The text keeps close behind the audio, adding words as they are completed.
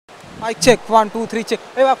Mic check 1 2 3 check.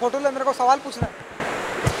 ए भाई photo ले, मेरे को सवाल पूछना है।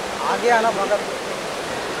 आगे आना मगर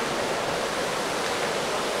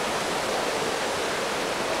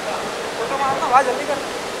फोटो मारना भाई, जल्दी कर।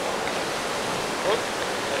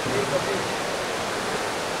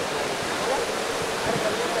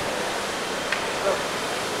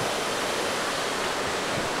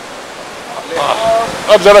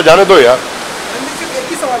 अब जरा जाने दो यार। सिर्फ एक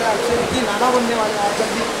ही सवाल है आपसे कि नाना बनने वाले आप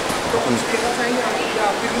जल्दी तो कुछ कहना चाहेंगे या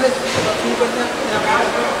प्रिविलेज फील करते हैं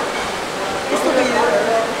कुछ तो नहीं है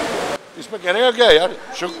इसमें कहने का क्या है यार?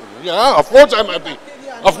 शुक्र, हाँ of course I am happy,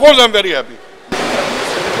 of course I am very happy.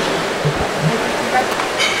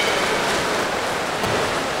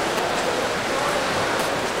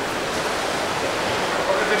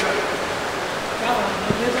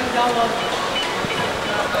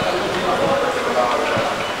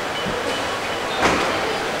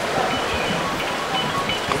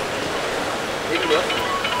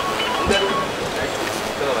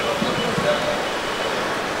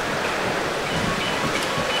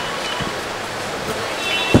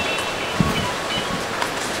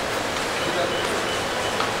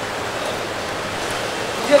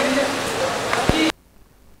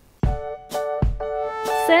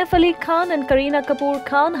 Saif Ali Khan and Kareena Kapoor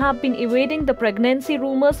Khan have been evading the pregnancy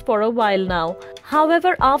rumors for a while now.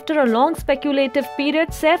 However, after a long speculative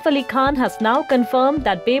period, Saif Ali Khan has now confirmed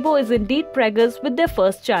that Bebo is indeed preggers with their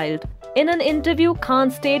first child. In an interview, Khan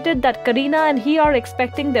stated that Kareena and he are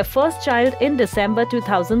expecting their first child in December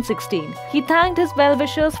 2016. He thanked his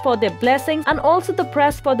well-wishers for their blessings and also the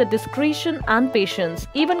press for the discretion and patience.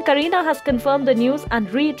 Even Kareena has confirmed the news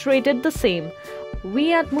and reiterated the same. We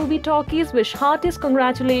at Movie Talkies wish heartiest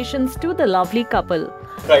congratulations to the lovely couple.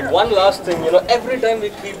 Right, one last thing, every time we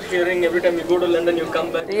keep hearing, every time you go to London, you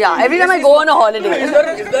come back. Yeah, every time I go on a holiday.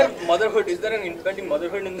 Is there motherhood? Is there an impending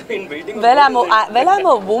motherhood in waiting? Well, I'm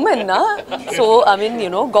a woman, na? So, I mean,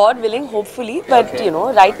 God willing, hopefully. But,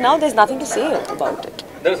 right now, there's nothing to say about it.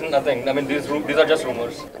 There's nothing. I mean, these are just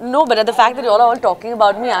rumors. No, but the fact that you all are all talking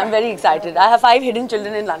about me, I'm very excited. I have 5 hidden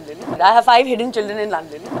children in London. I have 5 hidden children in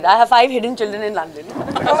London. I have 5 hidden children in London.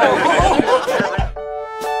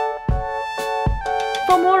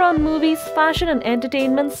 For more on movies, fashion and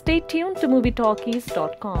entertainment, stay tuned to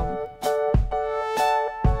movietalkies.com.